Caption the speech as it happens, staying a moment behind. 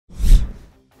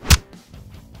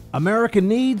America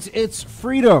needs its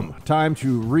freedom. Time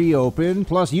to reopen.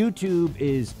 Plus, YouTube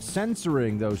is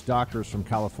censoring those doctors from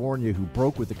California who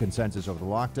broke with the consensus over the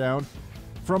lockdown.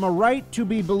 From a right to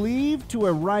be believed to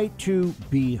a right to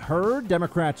be heard,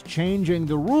 Democrats changing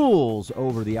the rules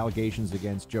over the allegations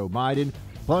against Joe Biden.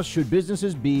 Plus, should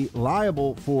businesses be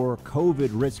liable for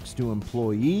COVID risks to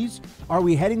employees? Are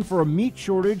we heading for a meat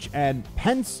shortage and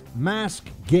Pence mask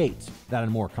gate? That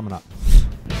and more coming up.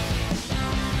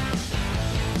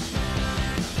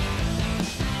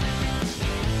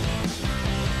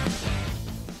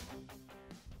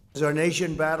 As our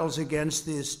nation battles against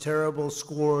this terrible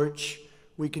scourge,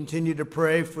 we continue to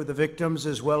pray for the victims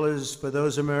as well as for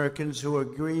those Americans who are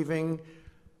grieving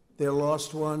their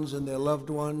lost ones and their loved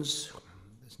ones.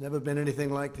 There's never been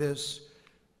anything like this.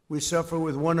 We suffer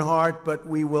with one heart, but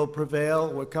we will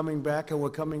prevail. We're coming back, and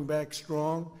we're coming back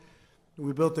strong.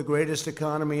 We built the greatest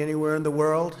economy anywhere in the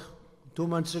world 2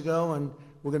 months ago, and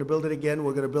we're going to build it again.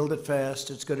 We're going to build it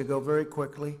fast. It's going to go very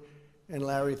quickly. And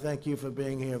Larry, thank you for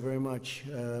being here very much.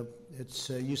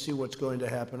 You see what's going to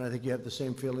happen. I think you have the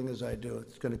same feeling as I do.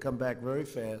 It's going to come back very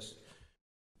fast.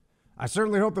 I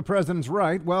certainly hope the president's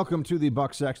right. Welcome to the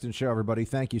Buck Sexton Show, everybody.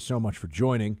 Thank you so much for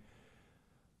joining.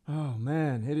 Oh,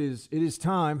 man, it is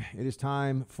time. It is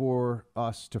time for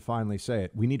us to finally say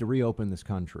it. We need to reopen this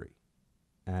country,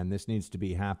 and this needs to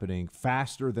be happening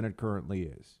faster than it currently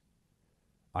is.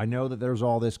 I know that there's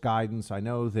all this guidance. I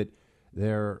know that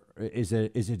there is a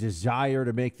desire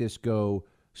to make this go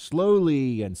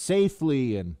slowly and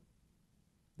safely, and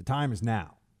the time is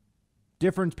now.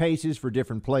 Different paces for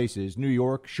different places. New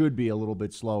York should be a little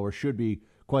bit slower, should be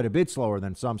quite a bit slower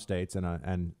than some states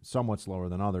and somewhat slower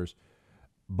than others.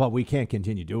 But we can't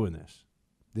continue doing this.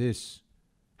 This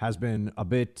has been a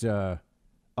bit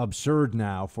absurd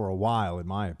now for a while, in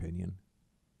my opinion.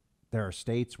 There are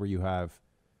states where you have,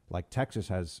 like Texas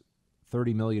has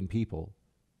 30 million people,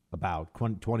 about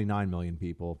 29 million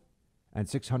people, and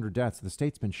 600 deaths. The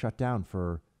state's been shut down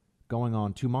for going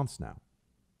on 2 months now.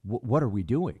 What are we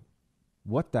doing?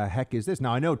 What the heck is this?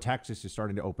 Now, I know Texas is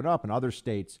starting to open up, and other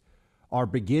states are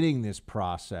beginning this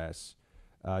process.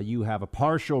 You have a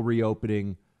partial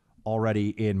reopening already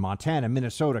in Montana,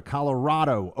 Minnesota,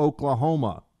 Colorado,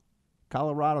 Oklahoma.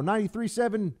 Colorado,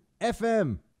 93.7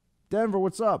 FM. Denver,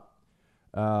 what's up?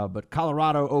 But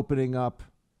Colorado opening up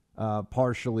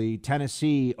partially.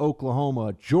 Tennessee,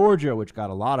 Oklahoma, Georgia, which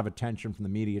got a lot of attention from the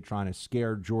media trying to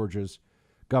scare Georgia's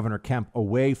Governor Kemp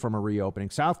away from a reopening.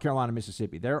 South Carolina,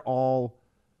 Mississippi, they're all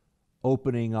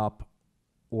opening up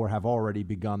or have already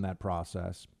begun that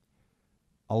process.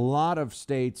 A lot of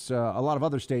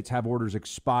other states have orders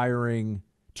expiring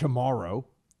tomorrow,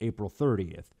 April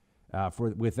 30th.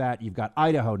 With that, you've got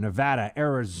Idaho, Nevada,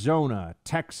 Arizona,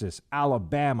 Texas,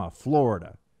 Alabama,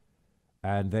 Florida.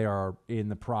 And they are in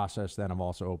the process then of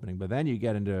also opening. But then you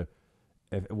get into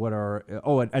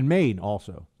and Maine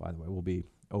also, by the way, will be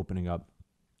opening up.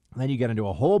 And then you get into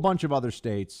a whole bunch of other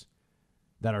states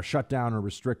that are shut down or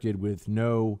restricted with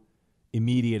no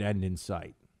immediate end in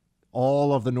sight.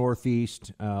 All of the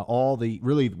Northeast,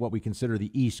 really what we consider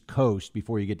the East Coast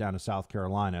before you get down to South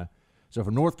Carolina. So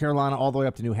from North Carolina all the way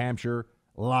up to New Hampshire,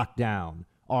 locked down.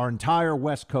 Our entire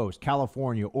West Coast,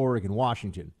 California, Oregon,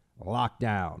 Washington, locked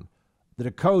down. The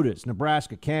Dakotas,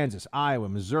 Nebraska, Kansas, Iowa,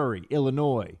 Missouri,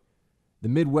 Illinois, the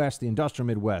Midwest, the industrial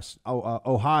Midwest,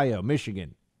 Ohio,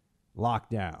 Michigan, locked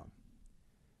down.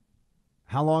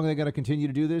 How long are they going to continue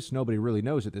to do this? Nobody really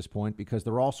knows at this point, because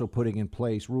they're also putting in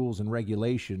place rules and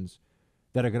regulations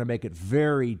that are going to make it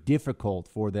very difficult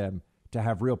for them to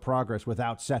have real progress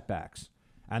without setbacks.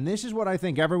 And this is what I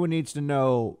think everyone needs to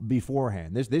know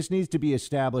beforehand. This needs to be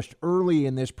established early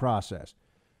in this process.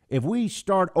 If we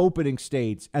start opening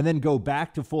states and then go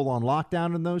back to full-on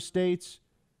lockdown in those states,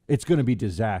 it's going to be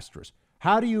disastrous.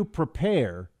 How do you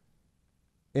prepare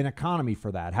an economy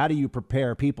for that? How do you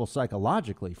prepare people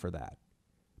psychologically for that?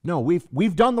 No,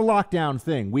 we've done the lockdown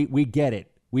thing. We get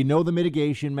it. We know the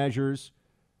mitigation measures.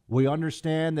 We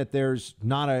understand that there's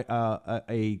not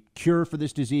a cure for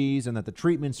this disease and that the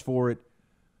treatments for it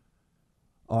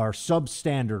are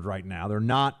substandard right now. They're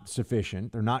not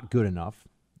sufficient. They're not good enough.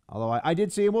 Although I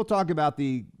did see, and we'll talk about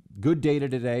the good data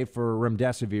today for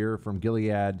remdesivir from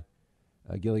Gilead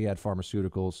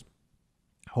Pharmaceuticals.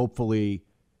 Hopefully,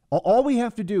 all we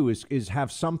have to do is have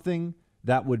something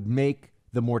that would make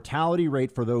the mortality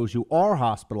rate for those who are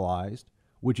hospitalized,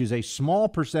 which is a small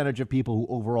percentage of people who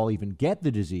overall even get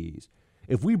the disease.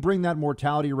 If we bring that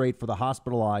mortality rate for the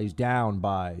hospitalized down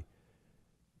by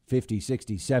 50,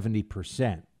 60,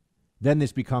 70%, then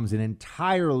this becomes an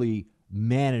entirely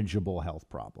manageable health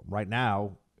problem. Right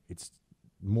now, it's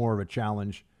more of a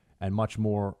challenge and much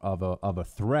more of a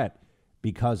threat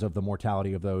because of the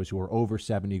mortality of those who are over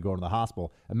 70 going to the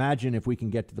hospital. Imagine if we can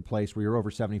get to the place where you're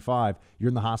over 75, you're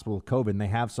in the hospital with COVID, and they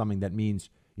have something that means,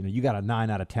 you got a 9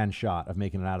 out of 10 shot of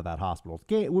making it out of that hospital.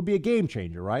 It would be a game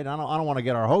changer, right? I don't want to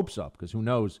get our hopes up because who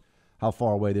knows how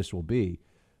far away this will be.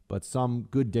 But some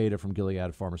good data from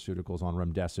Gilead Pharmaceuticals on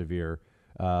remdesivir.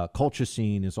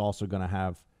 Colchicine is also going to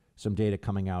have some data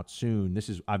coming out soon.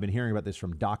 I've been hearing about this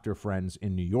from doctor friends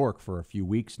in New York for a few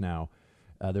weeks now.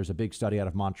 There's a big study out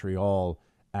of Montreal,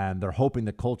 and they're hoping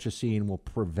that colchicine will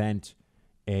prevent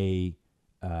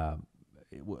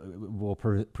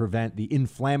prevent the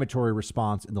inflammatory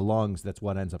response in the lungs. That's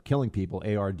what ends up killing people.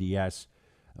 ARDS,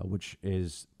 which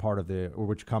is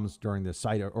which comes during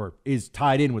the or is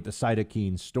tied in with the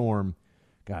cytokine storm.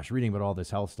 Gosh, reading about all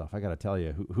this health stuff, I got to tell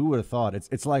you, who would have thought?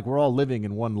 It's like we're all living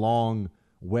in one long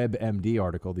WebMD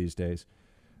article these days.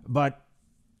 But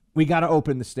we got to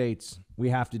open the states. We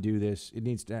have to do this. It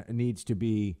needs to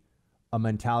be a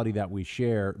mentality that we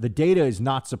share. The data is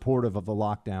not supportive of the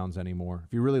lockdowns anymore.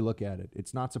 If you really look at it,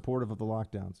 it's not supportive of the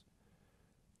lockdowns.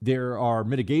 There are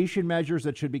mitigation measures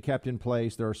that should be kept in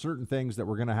place. There are certain things that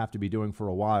we're going to have to be doing for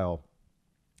a while,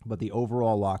 but the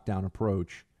overall lockdown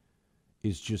approach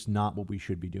is just not what we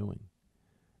should be doing.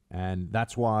 And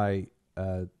that's why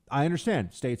I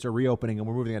understand states are reopening and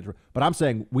we're moving that, but I'm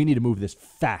saying we need to move this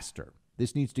faster.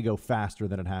 This needs to go faster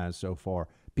than it has so far.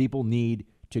 People need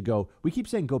to go. We keep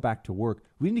saying go back to work.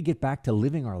 We need to get back to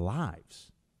living our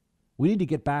lives. We need to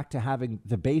get back to having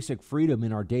the basic freedom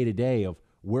in our day-to-day of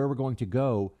where we're going to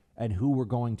go and who we're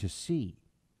going to see.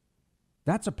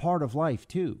 That's a part of life,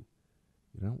 too.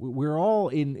 We're all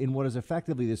in what is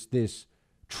effectively this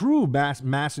true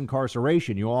mass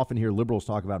incarceration. You often hear liberals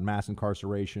talk about mass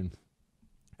incarceration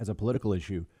as a political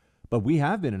issue, but we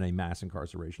have been in a mass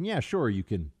incarceration. Yeah, sure, you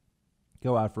can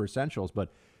go out for essentials.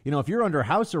 But, if you're under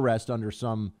house arrest under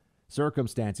some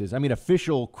circumstances,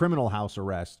 official criminal house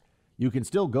arrest, you can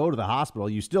still go to the hospital.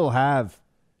 You still have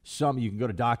you can go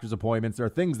to doctor's appointments. There are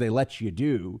things they let you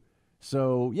do.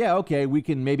 So, yeah, okay, we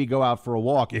can maybe go out for a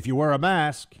walk if you wear a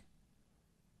mask.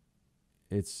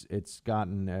 It's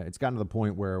gotten to the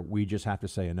point where we just have to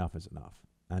say enough is enough.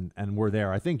 And we're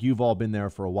there. I think you've all been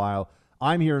there for a while.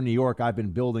 I'm here in New York. I've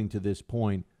been building to this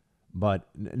point. But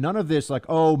none of this like,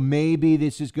 oh, maybe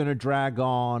this is going to drag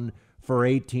on for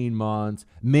 18 months.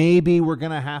 Maybe we're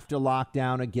going to have to lock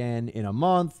down again in a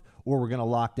month, or we're going to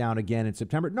lock down again in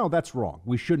September. No, that's wrong.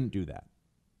 We shouldn't do that.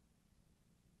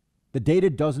 The data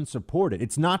doesn't support it.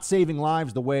 It's not saving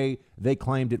lives the way they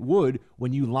claimed it would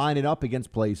when you line it up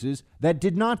against places that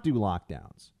did not do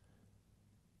lockdowns.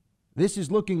 This is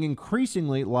looking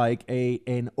increasingly like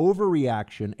an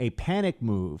overreaction, a panic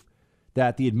move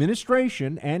that the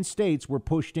administration and states were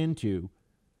pushed into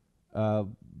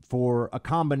for a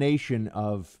combination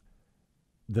of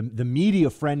the media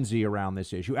frenzy around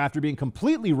this issue after being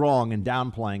completely wrong and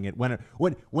downplaying it.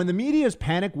 When the media's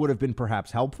panic would have been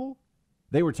perhaps helpful,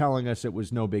 they were telling us it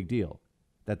was no big deal,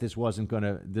 that this wasn't going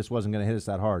to hit us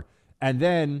that hard. And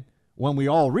then when we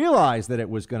all realized that it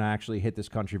was going to actually hit this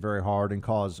country very hard and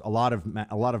cause a lot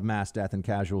of mass death and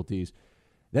casualties,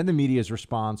 then the media's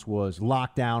response was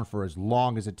lock down for as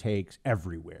long as it takes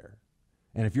everywhere.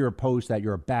 And if you're opposed to that,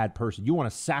 you're a bad person. You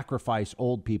want to sacrifice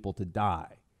old people to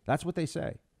die. That's what they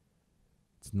say.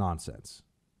 It's nonsense.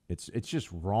 It's just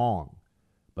wrong.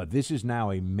 But this is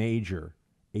now a major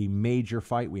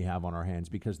fight we have on our hands,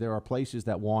 because there are places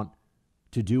that want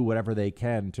to do whatever they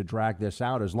can to drag this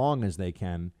out as long as they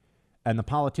can. And the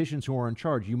politicians who are in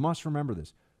charge, you must remember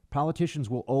this. Politicians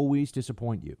will always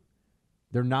disappoint you.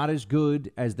 They're not as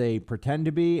good as they pretend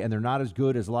to be, and they're not as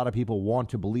good as a lot of people want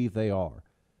to believe they are.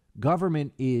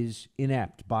 Government is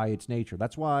inept by its nature.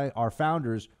 That's why our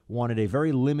founders wanted a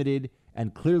very limited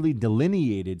and clearly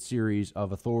delineated series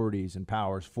of authorities and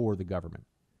powers for the government.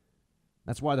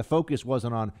 That's why the focus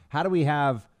wasn't on how do we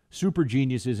have super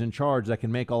geniuses in charge that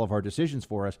can make all of our decisions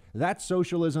for us. That's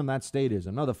socialism, that's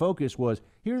statism. No, the focus was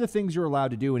here are the things you're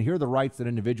allowed to do, and here are the rights that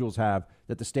individuals have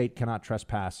that the state cannot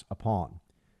trespass upon.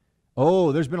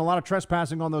 Oh, there's been a lot of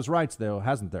trespassing on those rights, though,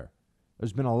 hasn't there?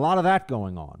 There's been a lot of that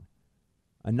going on,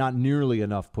 and not nearly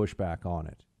enough pushback on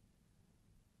it.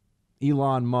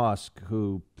 Elon Musk,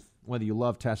 who, whether you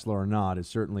love Tesla or not, is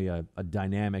certainly a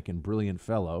dynamic and brilliant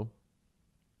fellow.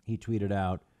 He tweeted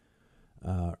out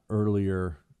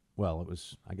earlier, well, it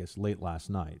was, I guess, late last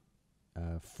night,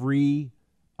 free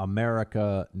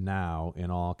America now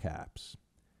in all caps.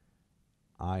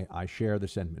 I share the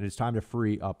sentiment. It's time to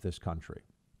free up this country.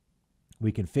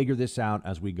 We can figure this out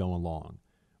as we go along.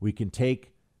 We can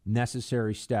take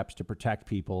necessary steps to protect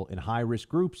people in high-risk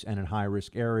groups and in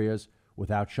high-risk areas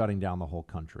without shutting down the whole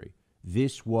country.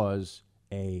 This was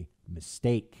a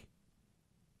mistake.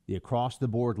 The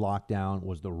across-the-board lockdown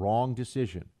was the wrong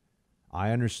decision.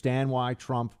 I understand why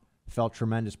Trump felt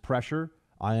tremendous pressure.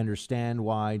 I understand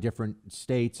why different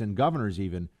states and governors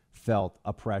even felt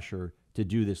a pressure to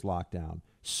do this lockdown.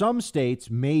 Some states,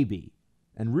 maybe,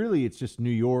 and really it's just New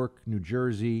York, New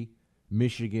Jersey,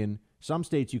 Michigan. Some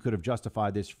states you could have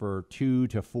justified this for 2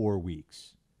 to 4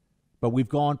 weeks. But we've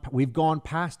gone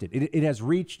past it. It has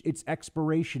reached its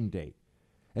expiration date.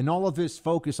 And all of this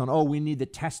focus on, we need the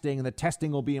testing, and the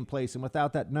testing will be in place. And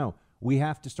without that, no, we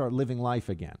have to start living life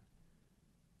again.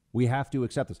 We have to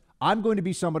accept this. I'm going to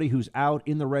be somebody who's out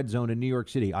in the red zone in New York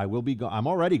City. I'm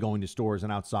already going to stores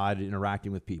and outside and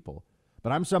interacting with people.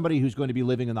 But I'm somebody who's going to be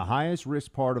living in the highest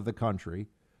risk part of the country.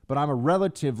 But I'm a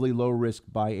relatively low risk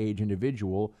by age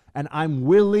individual, and I'm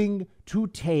willing to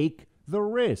take the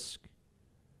risk.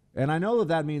 And I know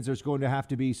that means there's going to have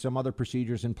to be some other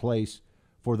procedures in place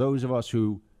for those of us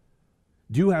who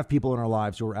do have people in our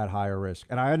lives who are at higher risk.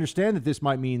 And I understand that this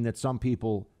might mean that some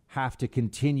people have to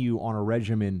continue on a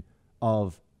regimen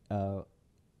of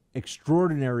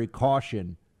extraordinary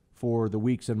caution for the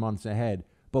weeks and months ahead.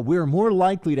 But we're more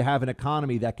likely to have an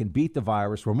economy that can beat the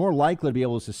virus. We're more likely to be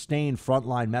able to sustain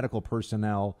frontline medical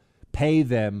personnel, pay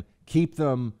them, keep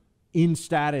them in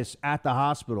status at the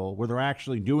hospital where they're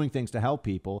actually doing things to help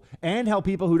people, and help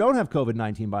people who don't have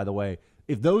COVID-19, by the way,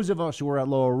 if those of us who are at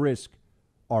lower risk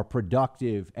are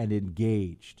productive and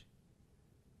engaged.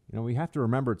 You know, we have to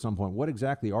remember at some point, what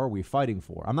exactly are we fighting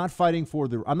for? I'm not fighting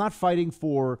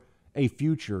for a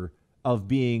future of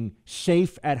being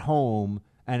safe at home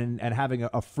and having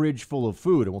a fridge full of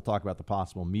food, and we'll talk about the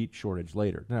possible meat shortage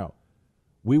later. No.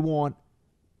 We want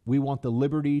the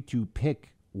liberty to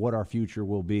pick what our future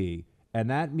will be, and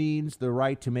that means the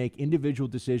right to make individual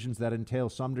decisions that entail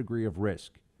some degree of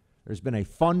risk. There's been a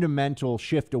fundamental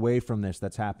shift away from this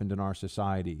that's happened in our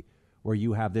society, where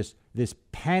you have this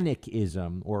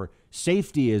panicism or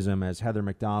safetyism, as Heather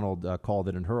McDonald called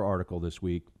it in her article this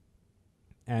week.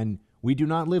 And we do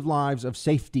not live lives of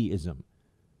safetyism.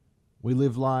 We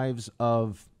live lives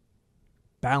of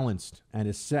balanced and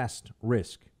assessed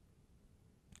risk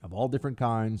of all different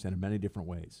kinds and in many different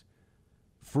ways.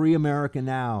 Free America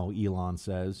now, Elon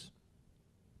says.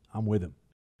 I'm with him.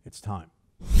 It's time.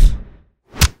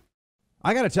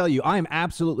 I got to tell you, I am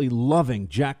absolutely loving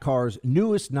Jack Carr's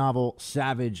newest novel,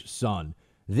 Savage Son.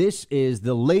 This is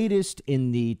the latest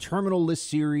in the Terminal List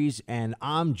series, and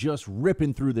I'm just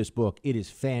ripping through this book. It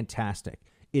is fantastic.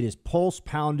 It is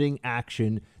pulse-pounding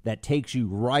action that takes you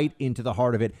right into the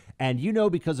heart of it. And you know,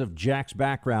 because of Jack's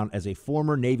background as a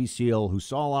former Navy SEAL who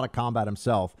saw a lot of combat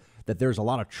himself, that there's a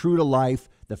lot of true to life,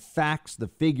 the facts, the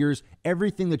figures,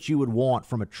 everything that you would want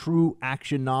from a true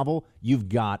action novel, you've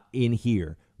got in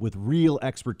here, with real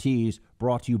expertise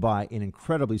brought to you by an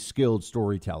incredibly skilled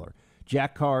storyteller.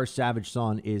 Jack Carr's Savage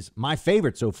Son is my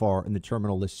favorite so far in the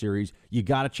Terminal List series. You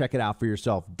got to check it out for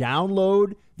yourself.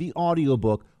 Download the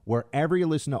audiobook wherever you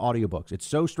listen to audiobooks. It's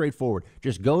so straightforward.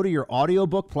 Just go to your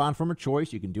audiobook platform of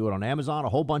choice. You can do it on Amazon, a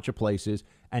whole bunch of places,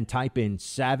 and type in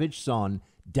Savage Son.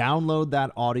 Download that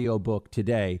audiobook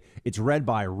today. It's read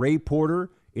by Ray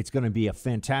Porter. It's going to be a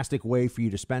fantastic way for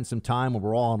you to spend some time when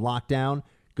we're all on lockdown.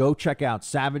 Go check out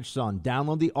Savage Son.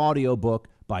 Download the audiobook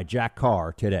by Jack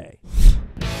Carr today.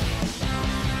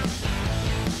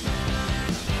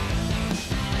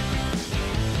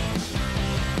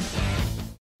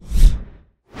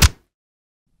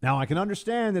 Now, I can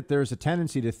understand that there's a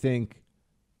tendency to think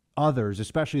others,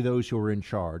 especially those who are in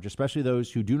charge, especially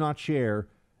those who do not share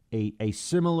a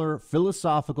similar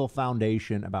philosophical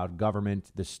foundation about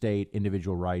government, the state,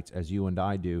 individual rights as you and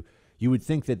I do, you would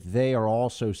think that they are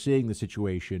also seeing the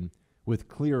situation with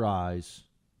clear eyes.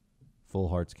 Full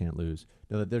hearts can't lose.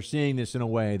 That they're seeing this in a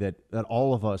way that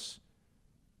all of us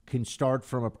can start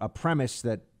from a premise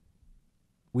that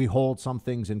we hold some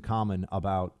things in common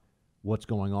about what's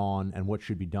going on and what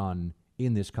should be done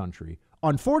in this country.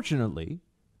 Unfortunately,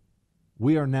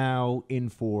 we are now in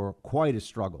for quite a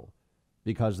struggle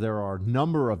because there are a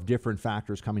number of different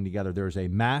factors coming together. There's a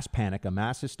mass panic, a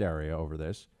mass hysteria over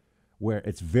this, where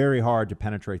it's very hard to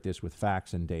penetrate this with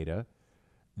facts and data.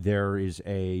 There is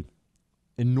a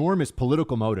enormous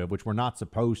political motive, which we're not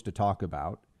supposed to talk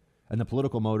about. And the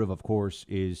political motive, of course,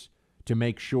 is to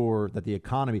make sure that the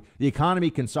economy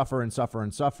can suffer and suffer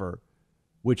and suffer,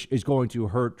 which is going to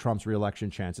hurt Trump's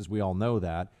reelection chances. We all know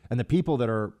that. And the people that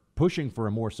are pushing for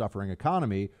a more suffering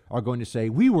economy are going to say,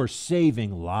 we were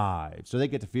saving lives. So they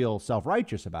get to feel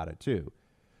self-righteous about it, too.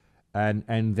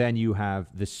 And then you have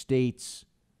the states,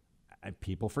 and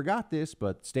people forgot this,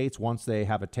 but states, once they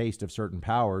have a taste of certain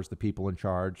powers, the people in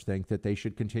charge think that they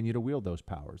should continue to wield those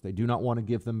powers. They do not want to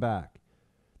give them back.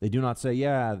 They do not say,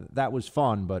 yeah, that was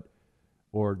fun, but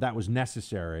or that was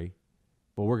necessary,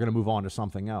 but we're going to move on to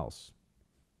something else.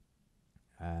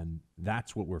 And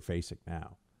that's what we're facing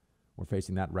now. We're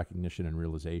facing that recognition and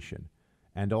realization.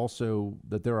 And also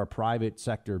that there are private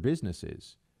sector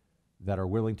businesses that are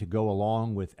willing to go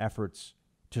along with efforts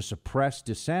to suppress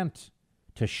dissent,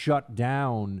 to shut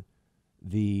down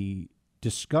the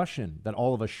discussion that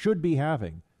all of us should be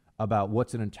having about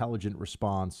what's an intelligent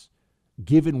response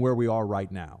given where we are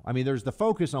right now. I mean, there's the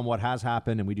focus on what has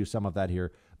happened, and we do some of that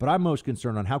here, but I'm most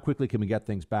concerned on how quickly can we get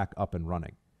things back up and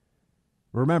running.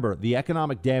 Remember, the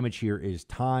economic damage here is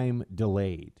time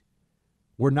delayed.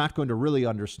 We're not going to really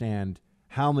understand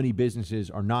how many businesses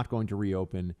are not going to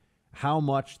reopen, how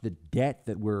much the debt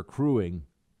that we're accruing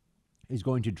is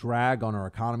going to drag on our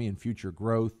economy and future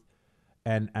growth,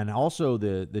 and also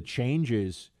the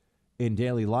changes in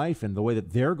daily life and the way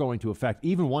that they're going to affect,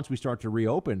 even once we start to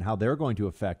reopen, how they're going to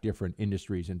affect different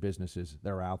industries and businesses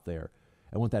that are out there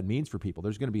and what that means for people.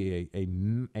 There's going to be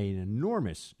an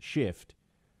enormous shift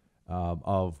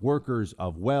of workers,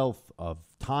 of wealth, of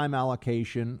time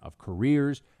allocation, of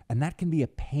careers, and that can be a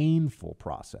painful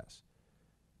process.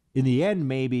 In the end,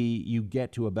 maybe you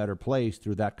get to a better place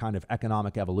through that kind of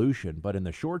economic evolution, but in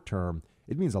the short term,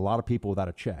 it means a lot of people without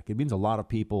a check. It means a lot of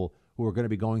people who are going to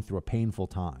be going through a painful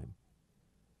time.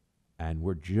 And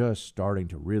we're just starting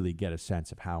to really get a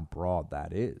sense of how broad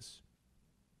that is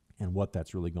and what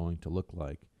that's really going to look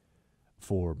like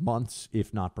for months,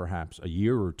 if not perhaps a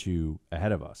year or two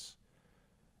ahead of us.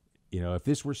 You know, if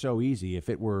this were so easy, if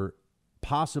it were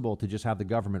possible to just have the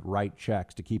government write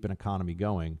checks to keep an economy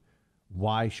going,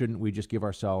 why shouldn't we just give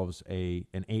ourselves an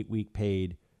 8-week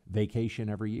paid vacation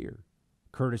every year,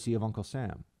 courtesy of Uncle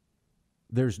Sam?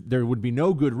 There would be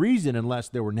no good reason unless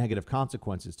there were negative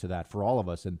consequences to that for all of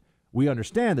us. And we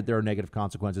understand that there are negative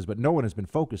consequences, but no one has been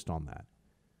focused on that.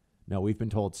 No, we've been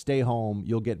told, stay home,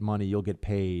 you'll get money, you'll get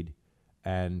paid,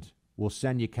 and we'll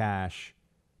send you cash.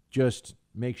 Just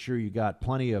make sure you got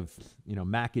plenty of,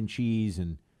 mac and cheese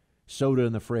and soda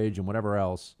in the fridge and whatever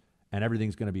else, and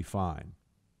everything's going to be fine.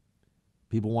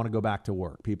 People want to go back to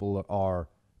work. People are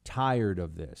tired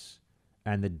of this.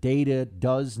 And the data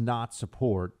does not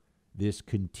support this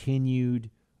continued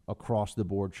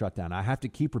across-the-board shutdown. I have to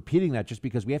keep repeating that just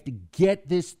because we have to get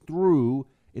this through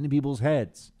into people's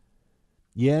heads.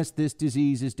 Yes, this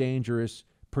disease is dangerous,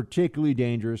 particularly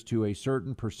dangerous to a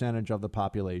certain percentage of the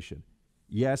population.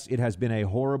 Yes, it has been a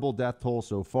horrible death toll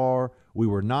so far. We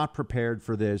were not prepared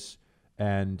for this,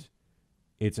 and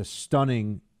it's a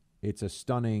stunning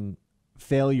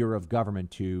failure of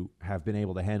government to have been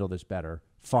able to handle this better.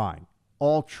 Fine,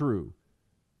 all true.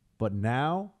 But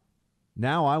now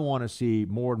I want to see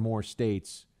more and more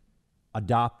states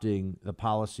adopting the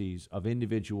policies of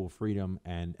individual freedom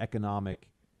and economic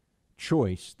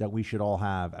choice that we should all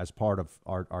have as part of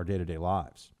our day-to-day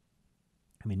lives.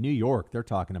 I mean, New York, they're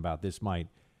talking about this might,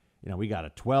 we got a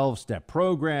 12-step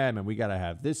program and we got to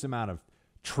have this amount of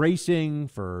tracing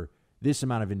for this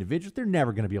amount of individuals. They're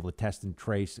never going to be able to test and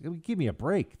trace. Give me a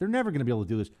break. They're never going to be able to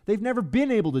do this. They've never been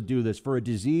able to do this for a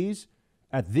disease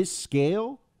at this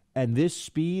scale and this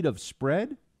speed of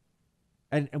spread.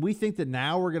 And we think that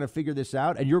now we're going to figure this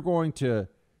out. And you're going to,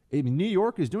 New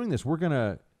York is doing this. We're going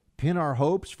to pin our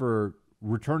hopes for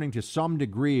returning to some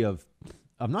degree of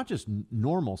not just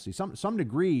normalcy, some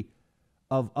degree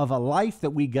of a life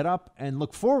that we get up and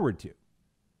look forward to,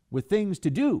 with things to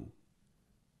do,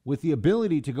 with the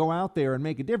ability to go out there and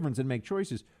make a difference and make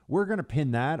choices. We're going to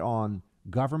pin that on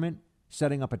government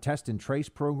setting up a test and trace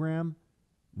program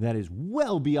that is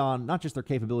well beyond not just their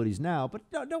capabilities now, but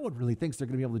no one really thinks they're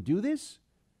going to be able to do this.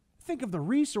 Think of the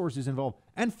resources involved.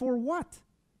 And for what?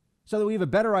 So that we have a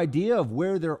better idea of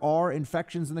where there are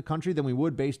infections in the country than we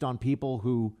would based on people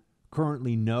who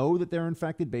currently know that they're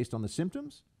infected based on the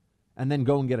symptoms, and then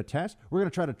go and get a test. We're going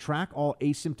to try to track all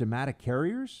asymptomatic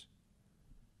carriers.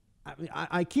 I mean,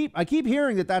 I keep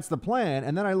hearing that that's the plan,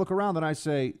 and then I look around and I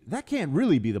say, that can't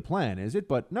really be the plan, is it?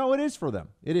 But no, it is for them.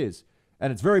 It is.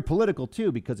 And it's very political,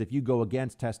 too, because if you go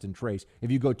against test and trace,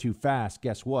 if you go too fast,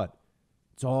 guess what?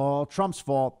 It's all Trump's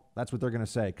fault. That's what they're going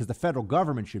to say, because the federal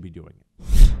government should be doing it.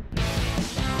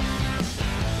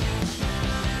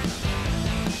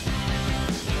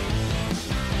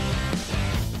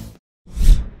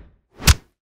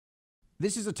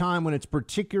 This is a time when it's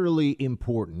particularly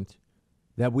important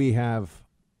that we have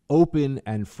open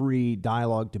and free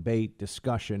dialogue, debate,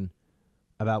 discussion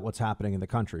about what's happening in the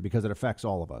country, because it affects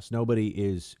all of us. Nobody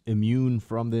is immune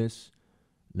from this.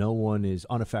 No one is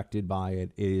unaffected by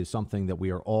it. It is something that we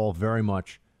are all very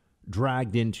much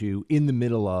dragged into, in the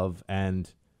middle of,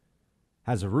 and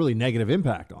has a really negative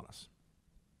impact on us.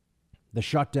 the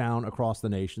shutdown across the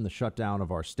nation, the shutdown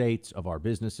of our states, of our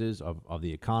businesses, of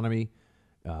the economy.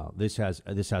 This has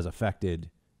affected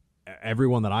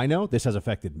everyone that I know. This has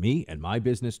affected me and my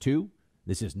business too.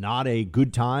 This is not a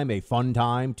good time, a fun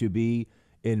time to be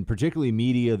in, particularly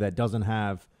media that doesn't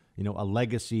have, a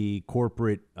legacy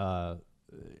corporate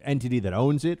entity that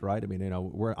owns it, right? I mean,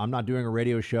 I'm not doing a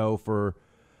radio show for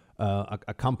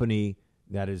a company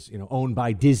that is, owned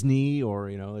by Disney, or,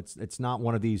 it's not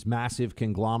one of these massive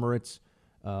conglomerates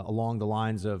along the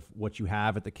lines of what you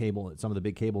have at some of the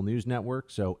big cable news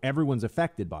networks. So everyone's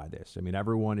affected by this. I mean,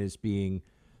 everyone is being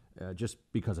just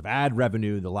because of ad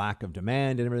revenue, the lack of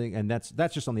demand and everything. And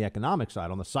that's just on the economic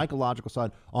side. On the psychological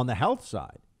side, on the health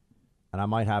side. And I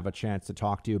might have a chance to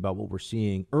talk to you about what we're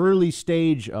seeing early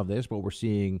stage of this, what we're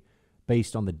seeing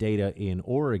based on the data in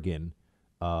Oregon,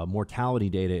 mortality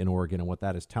data in Oregon, and what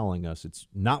that is telling us. It's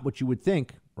not what you would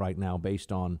think right now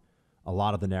based on a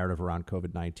lot of the narrative around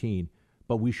COVID-19,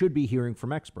 but we should be hearing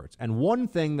from experts. And one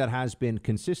thing that has been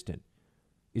consistent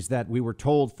is that we were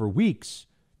told for weeks,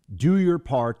 do your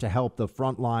part to help the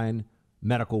frontline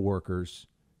medical workers,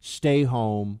 stay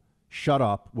home, shut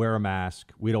up, wear a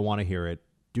mask. We don't want to hear it.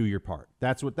 Do your part.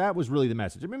 That was really the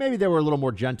message. I mean, maybe they were a little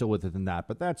more gentle with it than that,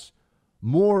 but that's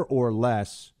more or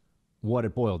less what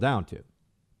it boiled down to.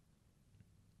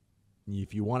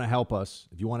 If you want to help us,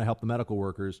 if you want to help the medical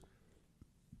workers,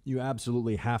 you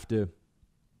absolutely have to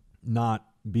not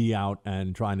be out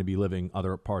and trying to be living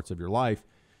other parts of your life.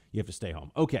 You have to stay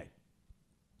home. Okay.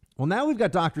 Well, now we've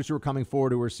got doctors who are coming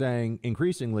forward who are saying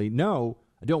increasingly, no,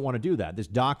 I don't want to do that. This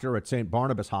doctor at St.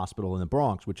 Barnabas Hospital in the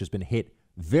Bronx, which has been hit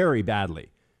very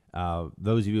badly.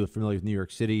 Those of you who are familiar with New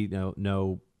York City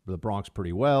know the Bronx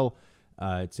pretty well.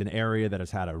 It's an area that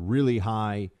has had a really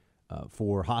high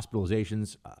for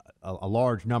hospitalizations, a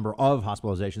large number of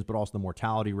hospitalizations, but also the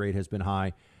mortality rate has been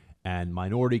high. And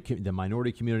the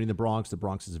minority community in the Bronx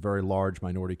is a very large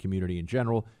minority community in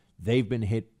general. They've been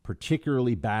hit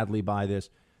particularly badly by this.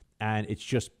 And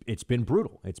it's been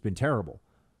brutal. It's been terrible.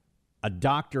 A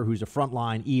doctor who's a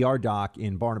frontline ER doc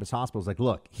in Barnabas Hospital is like,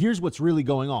 look, here's what's really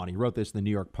going on. He wrote this in the New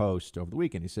York Post over the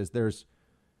weekend. He says there's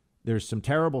some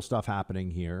terrible stuff happening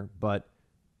here, but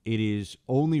it is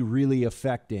only really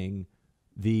affecting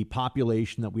the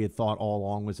population that we had thought all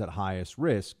along was at highest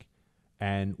risk.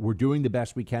 And we're doing the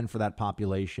best we can for that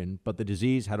population. But the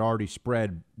disease had already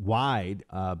spread broadly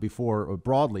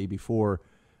before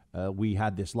we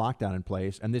had this lockdown in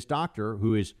place. And this doctor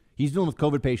he's dealing with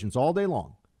COVID patients all day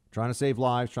long, trying to save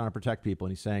lives, trying to protect people.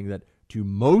 And he's saying that to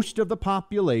most of the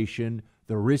population,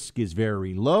 the risk is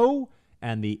very low,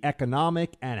 and the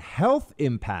economic and health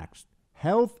impacts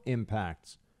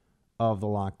of the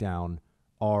lockdown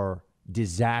are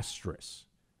disastrous.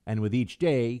 And with each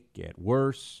day, get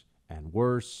worse and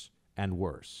worse and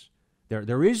worse.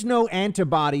 There is no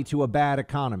antibody to a bad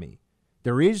economy.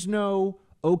 There is no,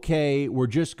 okay, we're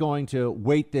just going to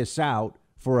wait this out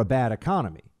for a bad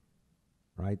economy.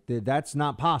 Right? That's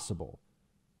not possible.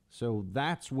 So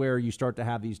that's where you start to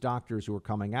have these doctors who are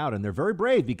coming out, and they're very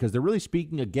brave because they're really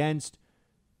speaking against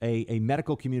a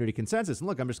medical community consensus. And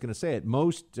look, I'm just going to say it.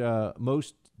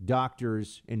 Most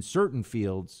doctors in certain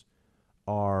fields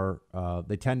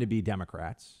they tend to be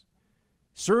Democrats.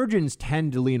 Surgeons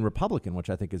tend to lean Republican, which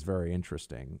I think is very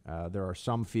interesting. There are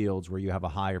some fields where you have a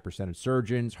higher percentage.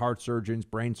 Surgeons, heart surgeons,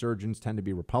 brain surgeons tend to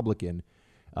be Republican.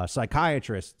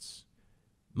 Psychiatrists,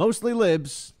 mostly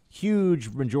libs, huge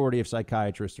majority of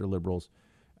psychiatrists are liberals.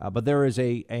 But there is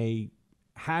a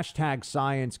hashtag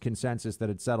science consensus that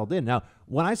had settled in. Now,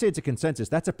 when I say it's a consensus,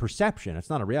 that's a perception. It's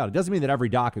not a reality. It doesn't mean that every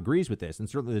doc agrees with this. And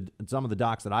certainly some of the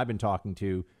docs that I've been talking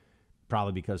to,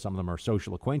 probably because some of them are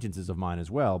social acquaintances of mine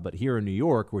as well. But here in New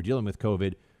York, we're dealing with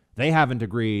COVID. They haven't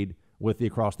agreed with the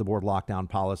across-the-board lockdown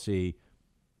policy.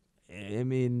 I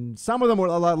mean, some of them were,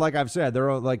 like I've said,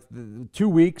 they're like 2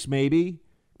 weeks maybe,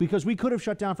 because we could have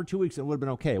shut down for 2 weeks and it would have been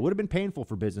okay. It would have been painful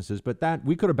for businesses, but that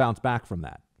we could have bounced back from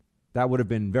that. That would have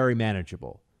been very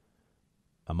manageable.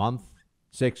 A month,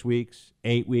 6 weeks,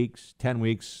 8 weeks, 10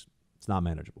 weeks, it's not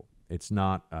manageable. It's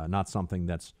not something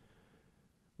that's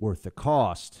worth the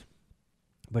cost.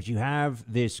 But you have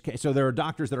this, so there are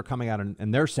doctors that are coming out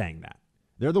and they're saying that.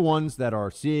 They're the ones that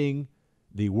are seeing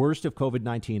the worst of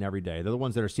COVID-19 every day. They're the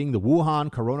ones that are seeing the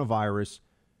Wuhan coronavirus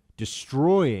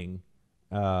destroying,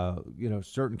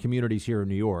 certain communities here in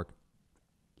New York.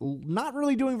 Not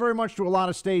really doing very much to a lot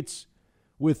of states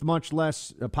with much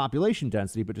less population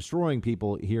density, but destroying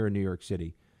people here in New York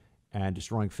City and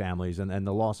destroying families. And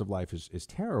the loss of life is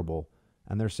terrible.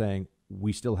 And they're saying,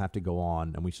 we still have to go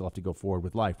on and we still have to go forward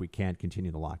with life. We can't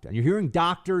continue the lockdown. You're hearing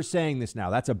doctors saying this now.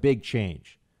 That's a big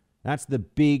change. That's the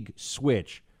big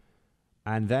switch.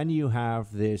 And then you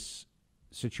have this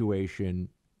situation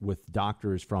with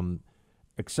doctors from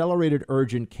Accelerated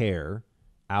Urgent Care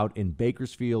out in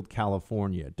Bakersfield,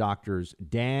 California. Doctors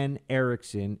Dan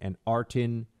Erickson and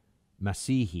Artin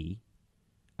Masihi.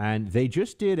 And they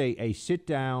just did a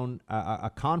sit-down,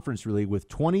 a conference really with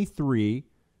 23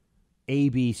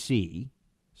 ABC.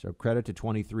 So credit to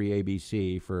 23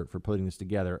 ABC for putting this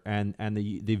together. And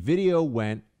the video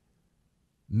went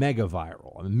mega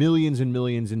viral. I mean, millions and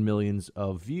millions and millions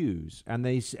of views. And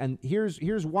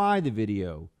here's why the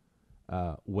video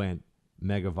went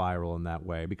mega viral in that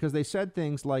way. Because they said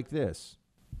things like this.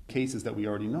 Cases that we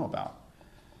already know about.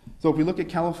 So if we look at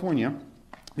California,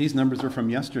 these numbers are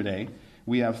from yesterday.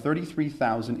 We have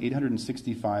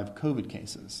 33,865 COVID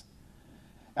cases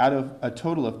out of a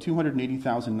total of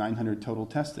 280,900 total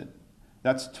tested.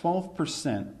 That's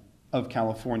 12% of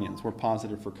Californians were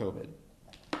positive for COVID.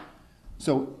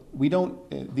 So we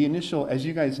don't, the initial, as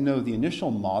you guys know, the initial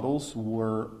models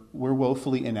were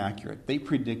woefully inaccurate. They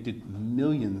predicted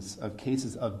millions of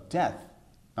cases of death,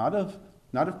 not of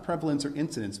prevalence or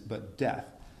incidence, but death.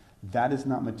 That is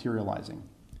not materializing.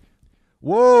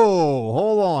 Whoa,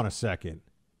 hold on a second.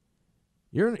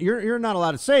 You're not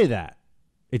allowed to say that.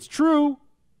 It's true,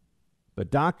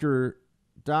 but Dr.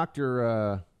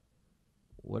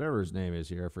 Whatever his name is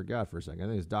here, I forgot for a second. I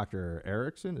think it's Dr.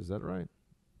 Erickson. Is that right?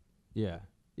 Yeah,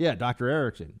 Dr.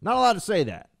 Erickson. Not allowed to say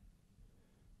that.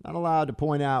 Not allowed to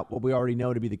point out what we already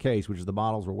know to be the case, which is the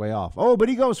models were way off. Oh, but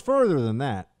he goes further than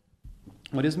that.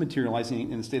 What is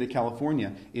materializing in the state of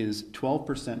California is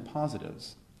 12%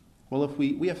 positives. Well, if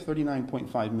we have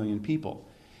 39.5 million people.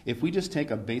 If we just take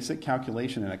a basic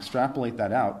calculation and extrapolate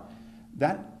that out,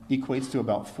 that equates to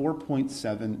about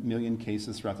 4.7 million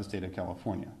cases throughout the state of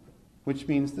California, which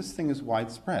means this thing is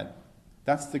widespread.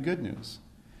 That's the good news.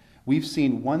 We've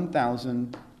seen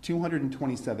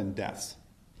 1,227 deaths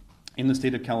in the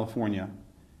state of California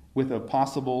with a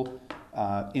possible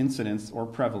incidence or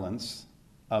prevalence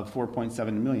of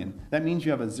 4.7 million. That means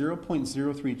you have a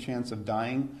 0.03 chance of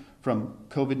dying from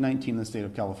COVID-19 in the state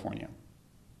of California.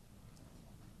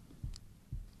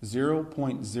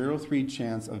 0.03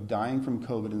 chance of dying from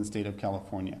COVID in the state of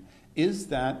California. Does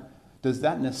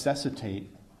that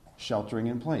necessitate sheltering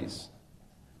in place?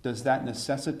 Does that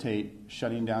necessitate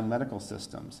shutting down medical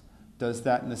systems? Does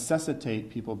that necessitate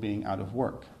people being out of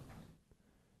work?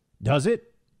 Does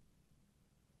it?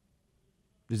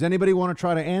 Does anybody want to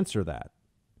try to answer that?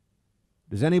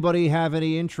 Does anybody have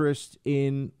any interest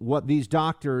in what these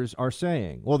doctors are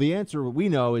saying? Well, the answer we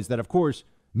know is that, of course,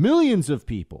 millions of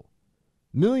people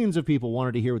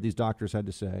wanted to hear what these doctors had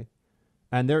to say.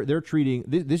 And they're treating,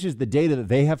 this is the data that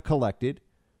they have collected,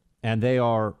 and they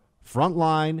are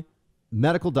frontline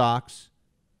medical docs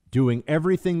doing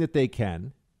everything that they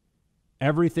can,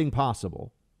 everything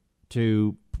possible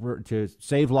to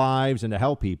save lives and to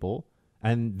help people.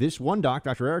 And this one doc,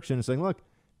 Dr. Erickson, is saying, look,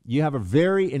 you have in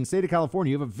the state of California,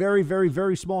 you have a very, very,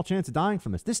 very small chance of dying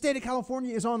from this. This state of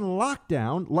California is on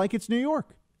lockdown like it's New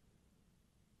York.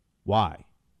 Why?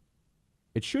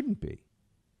 It shouldn't be.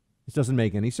 This doesn't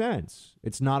make any sense.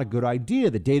 It's not a good idea.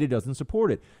 The data doesn't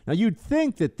support it. Now, you'd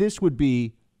think that this would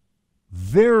be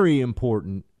very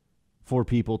important for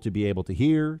people to be able to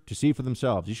hear, to see for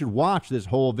themselves. You should watch this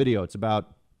whole video. It's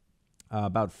about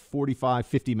 45,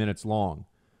 50 minutes long.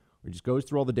 He just goes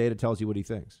through all the data, tells you what he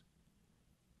thinks.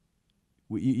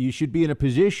 You should be in a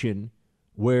position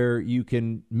where you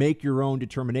can make your own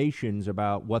determinations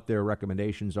about what their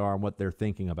recommendations are and what they're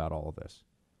thinking about all of this.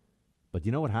 But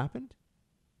you know what happened?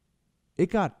 It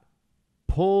got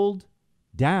pulled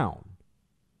down.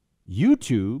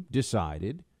 YouTube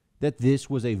decided that this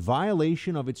was a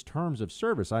violation of its terms of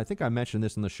service. I think I mentioned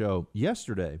this on the show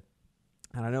yesterday,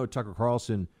 and I know Tucker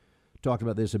Carlson talked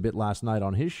about this a bit last night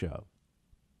on his show.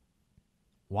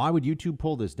 Why would YouTube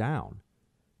pull this down?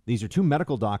 These are two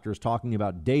medical doctors talking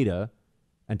about data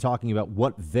and talking about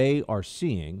what they are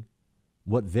seeing,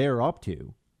 what they're up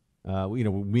to,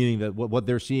 meaning that what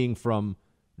they're seeing from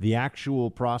the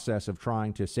actual process of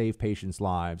trying to save patients'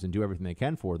 lives and do everything they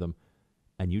can for them,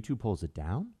 and YouTube pulls it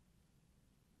down?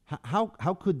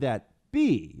 How could that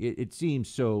be? It seems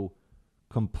so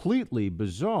completely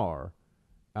bizarre.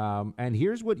 And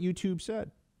here's what YouTube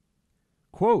said.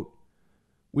 Quote,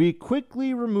 "We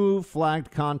quickly remove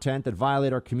flagged content that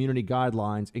violate our community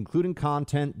guidelines, including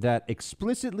content that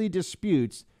explicitly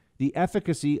disputes the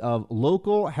efficacy of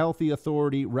local healthy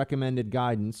authority recommended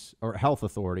guidance," or health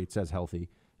authority, it says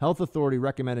health authority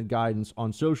recommended guidance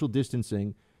on social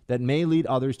distancing that may lead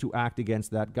others to act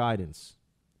against that guidance.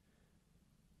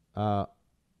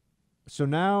 So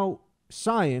now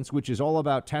science, which is all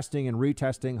about testing and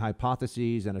retesting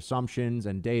hypotheses and assumptions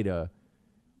and data,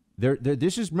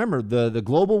 This is, remember, the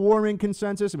global warming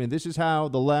consensus. I mean, this is how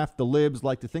the left, the libs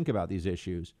like to think about these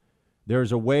issues.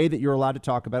 There's a way that you're allowed to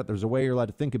talk about it. There's a way you're allowed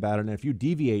to think about it. And if you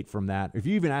deviate from that, if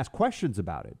you even ask questions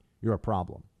about it, you're a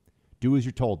problem. Do as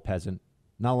you're told, peasant.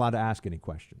 Not allowed to ask any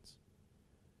questions.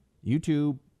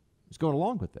 YouTube is going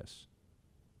along with this.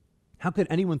 How could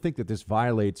anyone think that this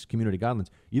violates community guidelines?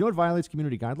 You know what violates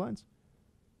community guidelines?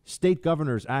 State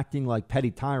governors acting like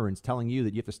petty tyrants, telling you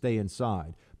that you have to stay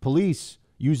inside. Police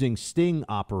using sting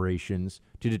operations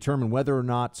to determine whether or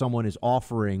not someone is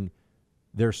offering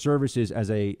their services as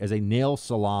a nail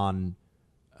salon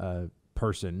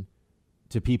person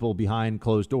to people behind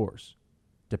closed doors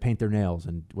to paint their nails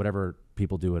and whatever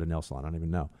people do at a nail salon. I don't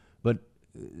even know. But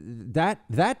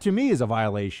that to me is a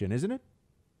violation, isn't it?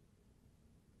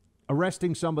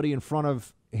 Arresting somebody in front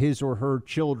of his or her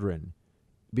children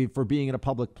for being in a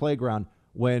public playground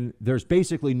when there's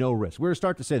basically no risk. We're going to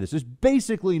start to say this. There's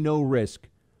basically no risk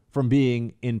from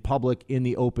being in public in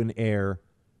the open air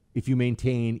if you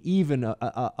maintain even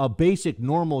a basic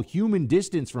normal human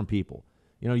distance from people.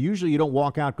 You know, usually you don't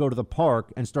walk out, go to the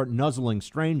park, and start nuzzling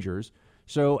strangers.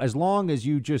 So as long as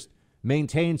you just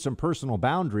maintain some personal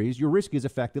boundaries, your risk is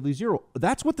effectively zero.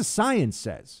 That's what the science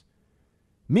says.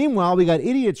 Meanwhile, we got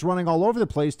idiots running all over the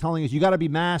place telling us you got to be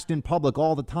masked in public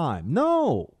all the time.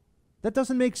 No, that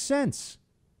doesn't make sense.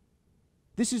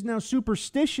 This is now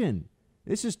superstition.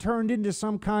 This has turned into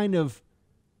some kind of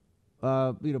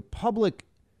public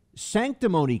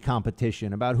sanctimony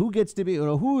competition about who gets to be,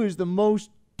 who is the most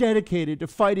dedicated to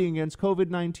fighting against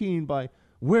COVID-19 by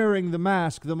wearing the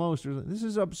mask the most. This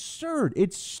is absurd.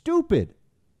 It's stupid.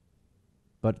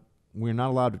 But we're not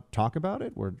allowed to talk about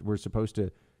it. We're supposed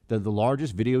to. The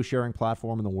largest video sharing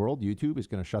platform in the world, YouTube, is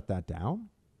going to shut that down.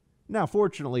 Now,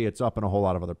 fortunately, it's up in a whole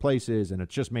lot of other places, and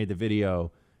it's just made the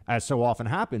video, as so often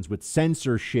happens with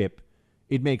censorship,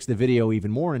 it makes the video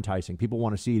even more enticing. People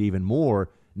want to see it even more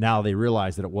now they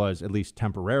realize that it was, at least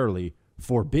temporarily,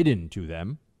 forbidden to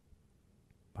them.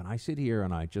 But I sit here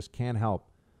and I just can't help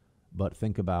but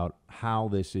think about how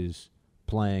this is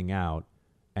playing out,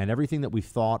 and everything that we've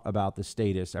thought about the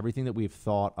status, everything that we've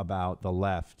thought about the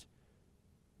left,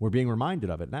 we're being reminded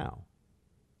of it now.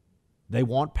 They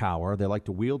want power. They like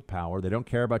to wield power. They don't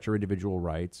care about your individual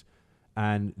rights.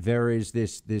 And there is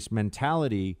this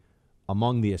mentality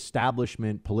among the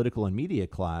establishment, political and media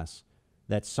class,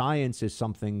 that science is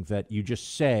something that you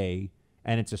just say,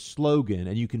 and it's a slogan,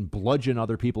 and you can bludgeon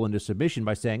other people into submission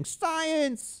by saying,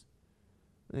 science!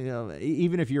 You know,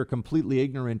 even if you're completely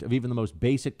ignorant of even the most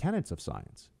basic tenets of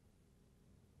science.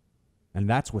 And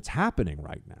that's what's happening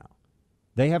right now.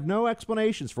 They have no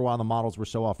explanations for why the models were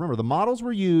so off. Remember, the models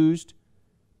were used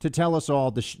to tell us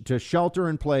all to shelter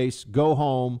in place, go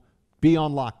home, be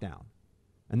on lockdown.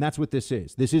 And that's what this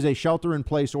is. This is a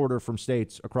shelter-in-place order from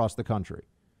states across the country.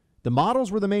 The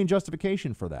models were the main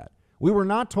justification for that. We were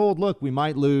not told, look, we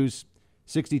might lose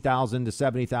 60,000 to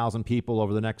 70,000 people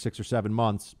over the next 6 or 7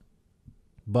 months,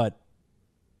 but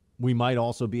we might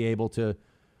also be able to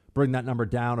bring that number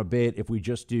down a bit if we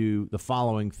just do the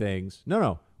following things.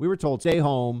 No. We were told, stay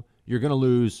home. You're going to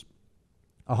lose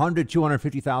 100,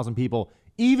 250,000 people,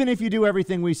 even if you do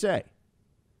everything we say.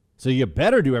 So you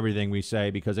better do everything we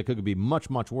say, because it could be much,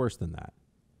 much worse than that.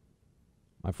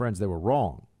 My friends, they were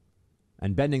wrong.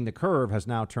 And bending the curve has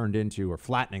now turned into, or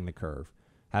flattening the curve,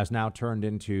 has now turned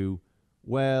into,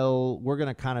 well, we're going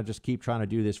to kind of just keep trying to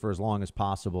do this for as long as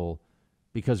possible,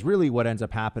 because really what ends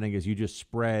up happening is you just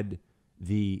spread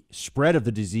the spread of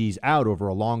the disease out over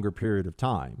a longer period of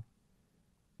time,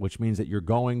 which means that you're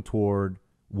going toward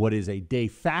what is a de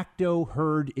facto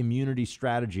herd immunity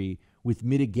strategy with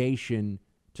mitigation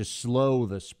to slow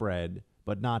the spread,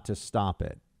 but not to stop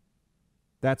it.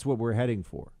 That's what we're heading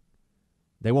for.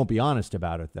 They won't be honest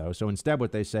about it, though. So instead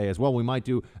what they say is, well, we might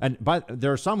do, but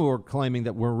there are some who are claiming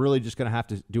that we're really just going to have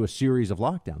to do a series of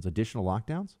lockdowns, additional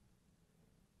lockdowns.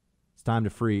 It's time to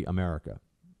free America.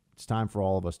 It's time for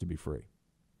all of us to be free.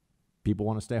 People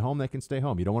want to stay home, they can stay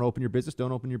home. You don't want to open your business,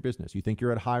 don't open your business. You think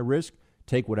you're at high risk,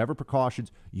 take whatever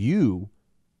precautions.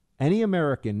 Any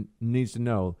American needs to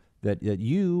know that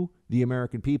you, the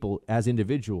American people, as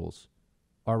individuals,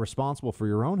 are responsible for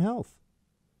your own health.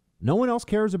 No one else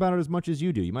cares about it as much as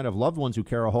you do. You might have loved ones who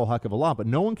care a whole heck of a lot, but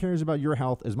no one cares about your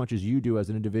health as much as you do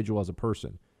as an individual, as a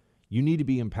person. You need to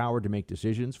be empowered to make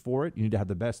decisions for it. You need to have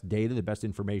the best data, the best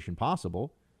information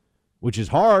possible, which is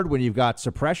hard when you've got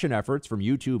suppression efforts from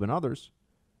YouTube and others.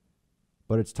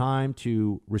 But it's time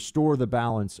to restore the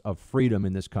balance of freedom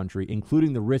in this country,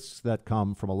 including the risks that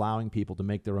come from allowing people to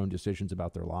make their own decisions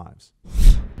about their lives.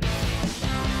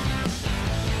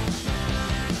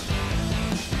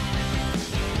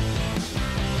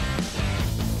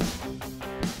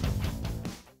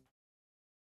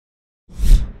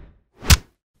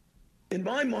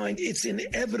 my mind, it's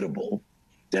inevitable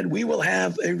that we will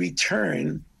have a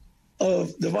return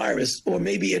of the virus, or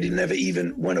maybe it never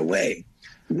even went away.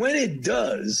 When it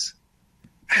does,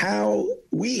 how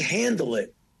we handle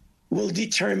it will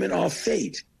determine our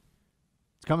fate.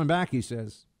 It's coming back, he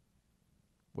says.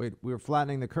 Wait, we're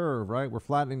flattening the curve, right? We're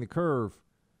flattening the curve.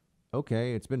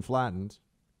 Okay, it's been flattened.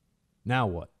 Now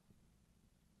what?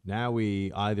 Now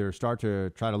we either start to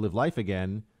try to live life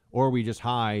again, or we just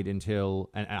hide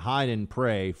hide and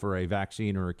pray for a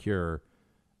vaccine or a cure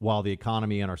while the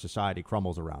economy and our society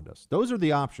crumbles around us. Those are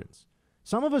the options.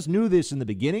 Some of us knew this in the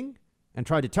beginning and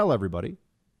tried to tell everybody.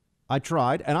 I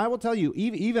tried, and I will tell you,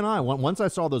 even I, once I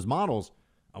saw those models,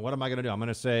 what am I going to do? I'm going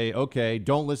to say, okay,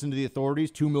 don't listen to the authorities.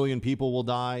 2 million people will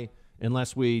die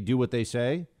unless we do what they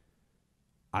say.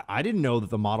 I didn't know that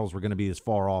the models were going to be as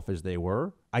far off as they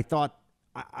were. I thought,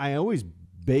 I always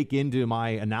bake into my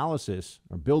analysis,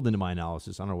 or build into my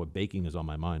analysis, I don't know what baking is on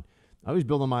my mind. I always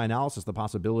build in my analysis the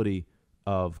possibility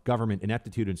of government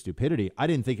ineptitude and stupidity. I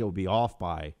didn't think it would be off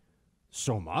by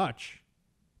so much.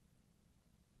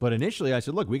 But initially I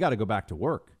said, look, we got to go back to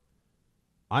work.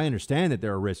 I understand that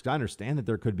there are risks. I understand that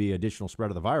there could be additional spread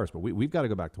of the virus, but we've got to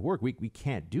go back to work. We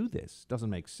can't do this. It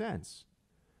doesn't make sense.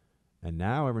 And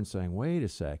now everyone's saying, wait a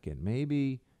second,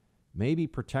 maybe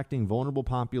protecting vulnerable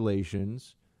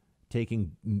populations,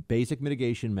 taking basic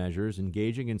mitigation measures,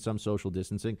 engaging in some social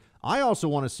distancing. I also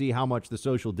want to see how much the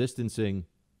social distancing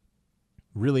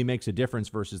really makes a difference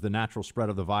versus the natural spread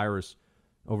of the virus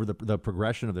over the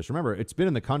progression of this. Remember, it has been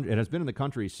in the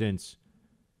country since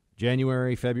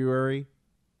January, February,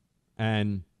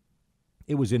 and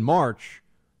it was in March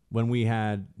when we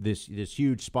had this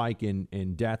huge spike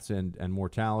in deaths and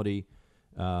mortality.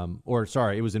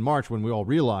 It was in March when we all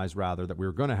realized, rather, that we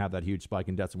were going to have that huge spike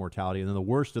in deaths and mortality. And then the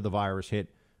worst of the virus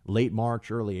hit late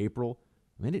March, early April.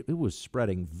 I mean, it was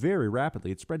spreading very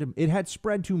rapidly. It had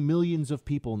spread to millions of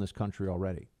people in this country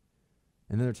already.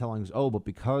 And then they're telling us, but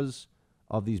because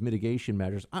of these mitigation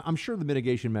measures, I'm sure the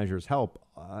mitigation measures help.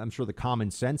 I'm sure the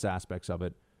common sense aspects of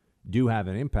it do have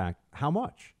an impact. How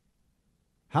much?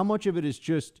 How much of it is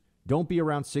just don't be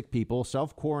around sick people,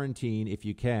 self-quarantine if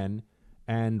you can,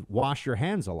 and wash your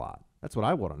hands a lot? That's what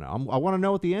I want to know. I want to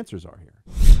know what the answers are here.